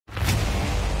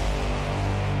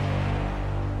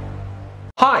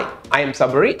Hi, I am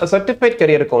Sabari, a certified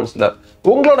career counselor.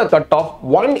 உங்களோட cut off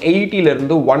 180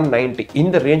 இருந்து 190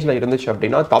 இந்த ரேஞ்சில் இருந்துச்சு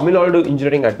அப்படின்னா Tamil Nadu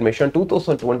engineering admission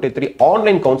 2023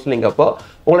 online counselling அப்போ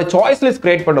உங்களோட சாய்ஸ் லிஸ்ட்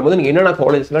கிரியேட் பண்ணும்போது நீங்கள் என்னென்ன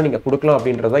காலேஜ்லாம் நீங்கள் கொடுக்கலாம்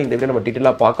அப்படின்றத இந்த வீடியோ நம்ம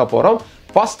டீட்டெயிலாக பார்க்க போகிறோம்.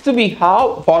 First we have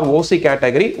for OC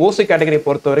category. OC category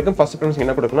பொறுத்த வரைக்கும் first preference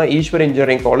என்ன கொடுக்கணும்? Ishwar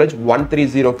engineering college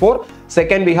 1304.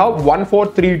 Second we have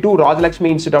 1432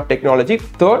 Rajalakshmi institute of technology.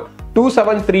 Third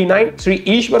 2739 Sri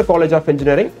Ishwar College of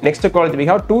Engineering. Next college we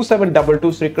have 2722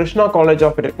 Sri Krishna College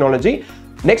of Technology.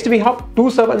 Next we have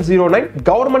 2709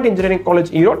 Government Engineering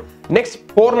College Erode. Next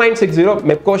 4960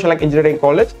 MEPCO Shalak Engineering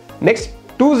College. Next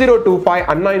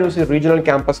 2025 Anna University Regional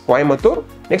Campus Coimbatore.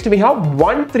 Next we have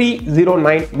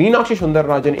 1309 Meenakshi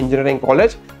Sundararajan Engineering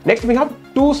College. Next we have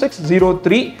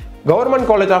 2603 Government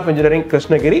College of Engineering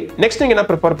Krishnagiri. Next thing என்ன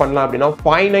prepare பண்ணலாம் அப்படினா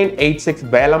 5986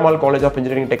 Belamal College of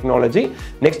Engineering Technology.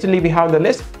 Nextly we have the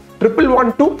list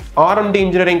 1112 RMD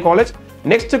Engineering College.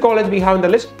 Next college we have in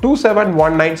the list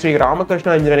 2719 Sri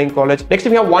Ramakrishna Engineering College. Next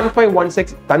we have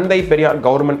 1516 Tandai Periyar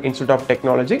Government Institute of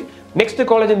Technology. Next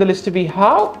college in the list we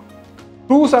have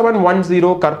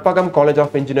 2710 Karpagam College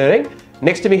of Engineering.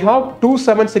 Next we have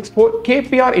 2764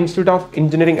 KPR Institute of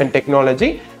Engineering and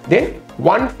Technology. Then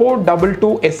 1422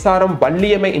 SRM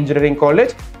Valliyamai Engineering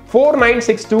College.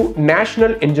 4962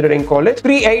 National Engineering College.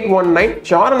 3819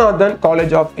 Sharanathan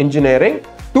College of Engineering.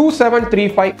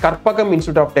 2735 Karpagam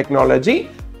Institute of Technology.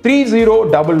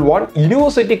 3011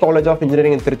 University College of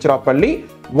Engineering in Tiruchirappalli.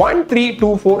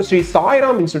 1324 Sri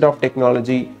Sairam Institute of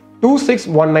Technology.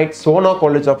 2618 Sona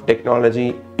College of Technology.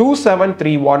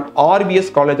 2731 RBS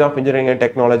College of Engineering and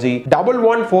Technology.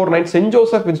 1149 St.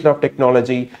 Joseph Institute of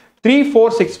Technology.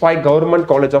 3465 Government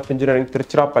College of Engineering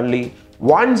Tiruchirappalli.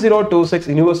 1026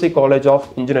 University College of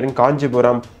Engineering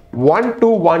Kanchipuram.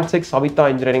 1216 Savitha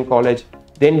Engineering College.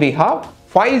 Then we have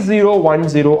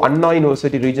 5010 Anna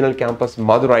University Regional Campus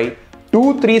Madurai.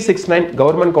 2369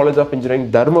 Government College of Engineering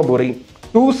Dharmaburi.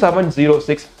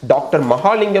 2706 Dr.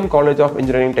 Mahalingam College of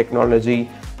Engineering Technology.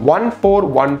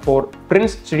 1414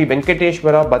 Prince Sri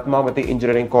Venkateshwara Padmavati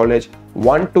Engineering College.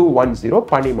 1210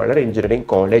 Panimalar Engineering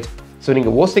College. So நீங்க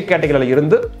OC கேட்டகரியில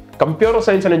இருந்து computer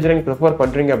science and engineering prefer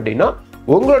பண்றீங்க அப்படின்னா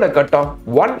உங்களோட cut off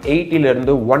 180 ல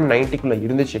இருந்து 190 குள்ள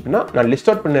இருந்துச்சு அப்படின்னா நான் லிஸ்ட்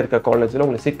அவுட் பண்ணிருக்க காலேஜ்ல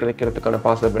உங்களுக்கு சீட் கிடைக்கிறதுக்கான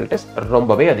பாசிபிலிட்டிஸ்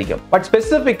ரொம்பவே அதிகம். பட்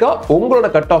ஸ்பெசிஃபிக்கா உங்களோட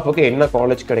கட் ஆஃப்க்கு என்ன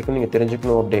காலேஜ் கிடைக்கும் நீங்க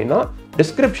தெரிஞ்சுக்கணும் அப்படின்னா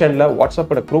டிஸ்கிரிப்ஷன்ல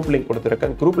வாட்ஸ்அப்போட குரூப் லிங்க்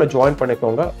கொடுத்திருக்கேன். குரூப்ல ஜாயின்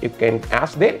பண்ணிக்கோங்க. You can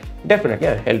ask there, definitely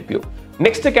I'll help you.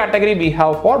 Next category we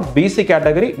have for BC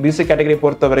category. BC category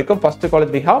பொறுத்த வரைக்கும் first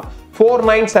college we have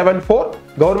 4974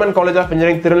 Government College of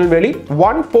Engineering Tirunelveli.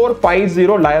 1450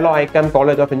 Loyola ICAM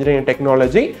College of Engineering and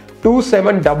Technology.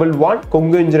 2711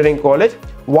 Kongu Engineering College.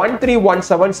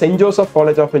 1317 St. Joseph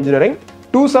College of Engineering.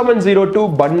 2702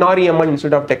 Bannari Amman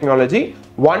Institute of Technology.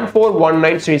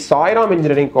 1419 Sri Sairam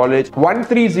Engineering College.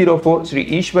 1304 Sri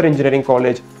Ishwar Engineering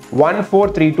College.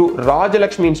 1432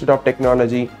 Rajalakshmi Institute of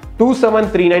Technology.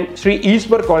 2739 Sri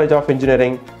Ishwar College of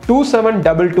Engineering.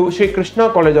 2722 Sri Krishna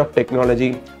College of Technology.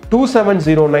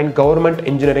 2709 Government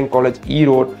Engineering College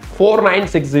Erode.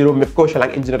 4960 MEPCO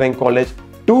Shalak Engineering College.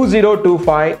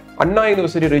 2025 Anna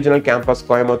University Regional Campus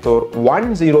Coimbatore.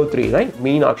 1039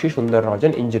 Meenakshi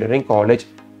Sundararajan Engineering College.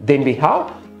 Then we have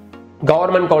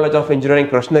Government College of Engineering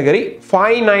Krishnagiri.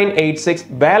 5986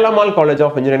 Belamal College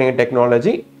of Engineering and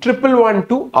Technology.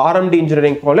 1112 RMD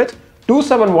Engineering College.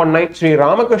 2719 Sri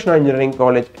Ramakrishna Engineering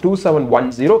College.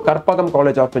 2710 Karpagam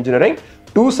College of Engineering.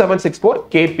 2764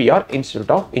 KPR Institute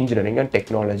of Engineering and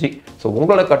Technology. So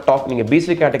உங்களோட cut off நீங்க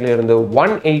BC கேட்டகரியில இருந்து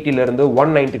 180 ல இருந்து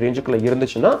 190 ரேஞ்சுக்குள்ள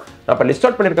இருந்துச்சுன்னா நான் list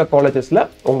out பண்ணிருக்க காலேஜஸ்ல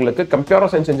உங்களுக்கு கம்ப்யூட்டர்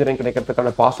சயின்ஸ் இன்ஜினியரிங்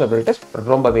கிடைக்கிறதுக்கான பாசிபிலிட்டிஸ்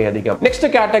ரொம்பவே அதிகம். Next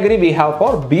category we have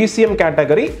for BCM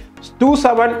category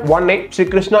 2718 Sri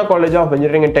Krishna College of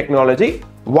Engineering and Technology.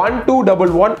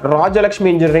 1211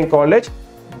 Rajalakshmi Engineering College.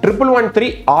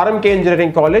 1113 RMK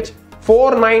Engineering College.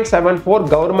 4974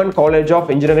 Government College of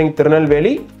Engineering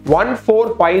Tirunelveli.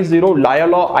 1450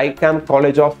 Loyola ICAM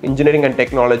College of Engineering and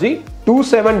Technology.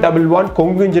 2711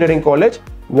 Kongu Engineering College.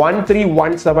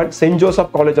 1317 St.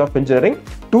 Joseph College of Engineering.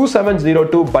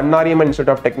 2702 Bannari Amman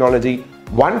Institute of Technology.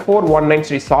 1419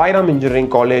 Sri Sairam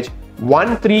Engineering College.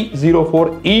 1304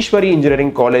 Ishwari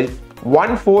Engineering College.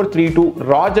 1432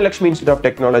 Rajalakshmi Institute of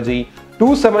Technology.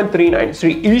 2739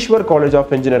 Sri Ishwar College of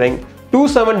Engineering.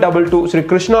 2722 Sri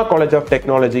Krishna College of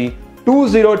Technology.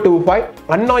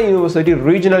 2025 Anna University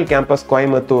Regional Campus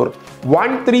Coimbatore.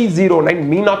 1309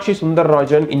 Meenakshi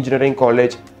Sundararajan Engineering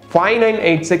College.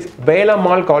 5986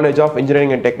 Belamal College of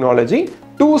Engineering and Technology.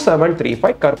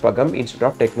 2735 Karpagam institute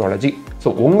of technology. So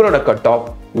உங்களோட cut off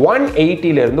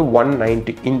 180 இருந்து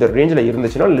 190 இந்த ரேஞ்சில்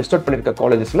இருந்துச்சுன்னா list out பண்ணிருக்க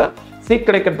காலேஜஸ்ல seat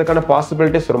கிடைக்கிறதுக்கான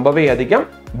possibilities ரொம்பவே அதிகம்.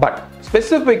 But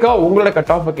ஸ்பெசிஃபிக்கா உங்களோட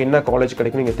கட் ஆஃப்க்கு என்ன காலேஜ்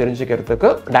கிடைக்கும் நீங்க தெரிஞ்சுக்கிறதுக்கு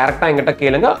டைரக்டா எங்கிட்ட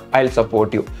கேளுங்க. I will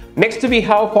support you. Next we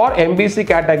have for MBC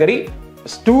category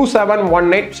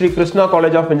 2718 Sri Krishna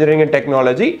College of Engineering and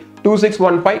Technology,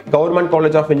 2615 Government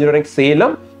College of Engineering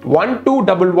Salem,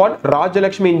 1211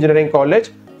 Rajalakshmi Engineering College,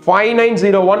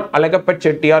 5901 Alagappat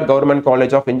Chettiar Government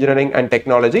College of Engineering and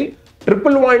Technology,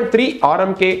 1113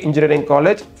 RMK Engineering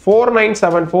College,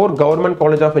 4974 Government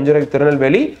College of Engineering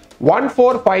Tirunelveli,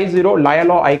 1450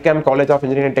 Loyola ICAM College of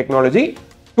Engineering and Technology,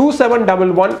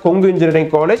 2711 Kongu Engineering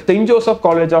College, St. Joseph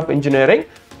College of Engineering,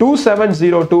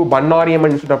 2702 Bannariam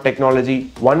Institute of Technology,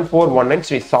 1419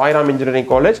 Sri Sairam Engineering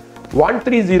College,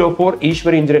 1304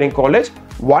 Ishwari Engineering College,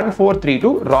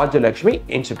 1432 Rajalakshmi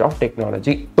Institute of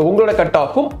Technology. So உங்களோட cut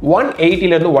ஆஃபும் 180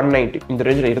 ல இருந்து 190 இந்த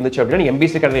ரேஞ்சில் இருந்துச்சு அப்படின்னா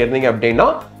MBC category இருந்தீங்க அப்படின்னா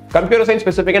computer science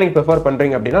ஸ்பெசிஃபிக்காக நீங்க ப்ரிஃபர்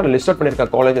பண்றீங்க அப்படின்னா லிஸ்ட் அவுட் பண்ணிருக்க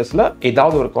காலேஜஸ்ல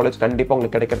ஏதாவது ஒரு காலேஜ் கண்டிப்பா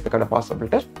உங்களுக்கு கிடைக்கிறதுக்கான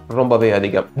பாசிபிலிட்டிஸ் ரொம்பவே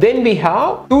அதிகம். Then we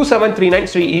have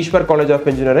 2739 Sri Ishwar College of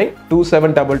Engineering,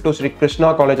 2722 Sri Krishna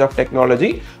College of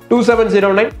Technology,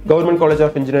 2709 Government College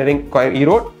of Engineering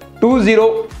Erode,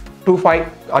 2025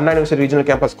 Anna University Regional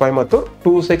Campus Coimbatore,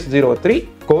 2603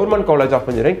 Government College of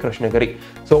Engineering Krishnagiri.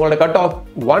 So உங்களோட cut off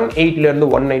 180 ல இருந்து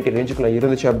 190 ரேஞ்சுக்குள்ள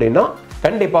இருந்துச்சு அப்படின்னா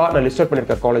கண்டிப்பா நான் list out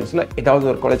பண்ணிருக்க காலேஜ்ல ஏதாவது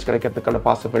ஒரு காலேஜ் கிடைக்கிறதுக்கான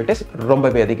பாசிபிலிட்டிஸ்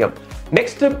ரொம்பவே அதிகம்.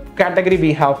 Next category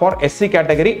we have for SC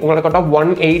category. உங்களோட கட் ஆஃப்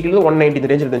 180 ல இருந்து 190 இந்த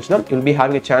ரேஞ்சில் இருந்துச்சுன்னா you will be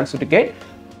having a chance to get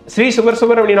Sri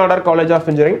Subramanian Order College of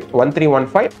Engineering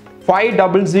 1315,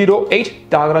 5008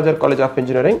 Tyagarajar College of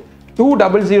Engineering,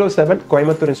 2007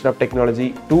 Coimbatore Institute of Technology,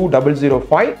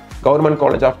 2005 Government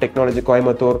College of Technology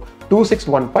Coimbatore,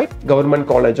 2615 Government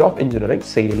College of Engineering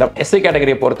Salem. SC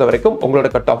கேட்டகரியை பொறுத்த வரைக்கும் உங்களோட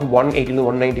cut off 180 ல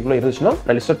 190 குள்ள இருந்துச்சுன்னா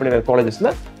நான் list out பண்ணிருக்க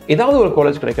காலேஜஸ்ல ஏதாவது ஒரு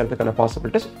காலேஜ் கிடைக்கிறதுக்கான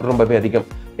பாசிபிலிட்டிஸ் ரொம்பவே அதிகம்.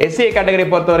 SCA கேட்டகரியை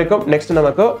பொறுத்த வரைக்கும் நெக்ஸ்ட்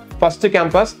நமக்கு first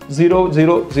campus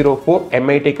 0004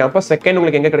 MIT campus, second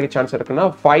உங்களுக்கு எங்க கிடைக்க சான்ஸ் இருக்குன்னா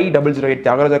 5008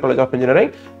 Tyagarajar College of Engineering,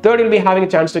 third you'll be having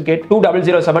a chance to get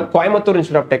 2007 Coimbatore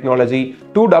Institute of Technology,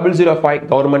 2005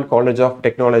 Government College of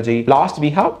Technology, last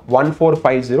we have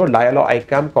 1450 Loyola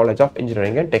ICAM College of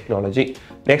Engineering and Technology.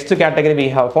 Next category we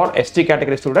have for ST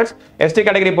category students. ST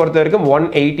category பொறுத்த வரைக்கும்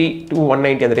 180 to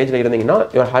 190 அந்த ரேஞ்சில் இருந்தீங்கன்னா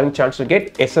you are having chance to get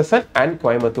SSN and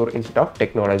Coimbatore Institute of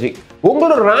Technology.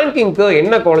 உங்களோட ரேங்கிங்க்கு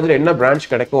என்ன காலேஜ்ல என்ன branch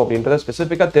கிடைக்கும் அப்படின்றத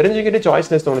ஸ்பெசிஃபிக்கா தெரிஞ்சுக்கிட்டு சாய்ஸ்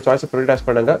லிஸ்ட் உங்க சாய்ஸ் ப்ரியாரிட்டைஸ்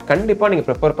பண்ணுங்க. கண்டிப்பா நீங்க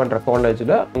ப்ரிஃபர் பண்ற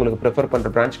காலேஜ்ல உங்களுக்கு ப்ரிஃபர்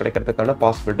பண்ற பிரான்ச் கிடைக்கிறதுக்கான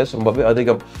பாசிபிலிட்டிஸ் ரொம்பவே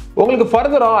அதிகம். உங்களுக்கு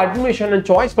ஃபர்தரா admission and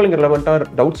choice calling ரிலவெண்டா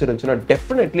doubts இருந்துச்சுன்னா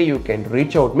definitely you can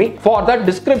reach out me. For that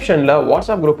descriptionல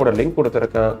WhatsApp குரூப்போட லிங்க்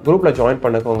கொடுத்திருக்கேன். குரூப்ல ஜாயின்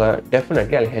பண்ணிக்கோங்க.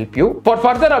 Definitely I'll help you. For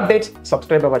further updates,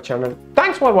 subscribe our channel.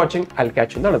 Thanks for watching. I'll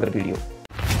catch you in another video.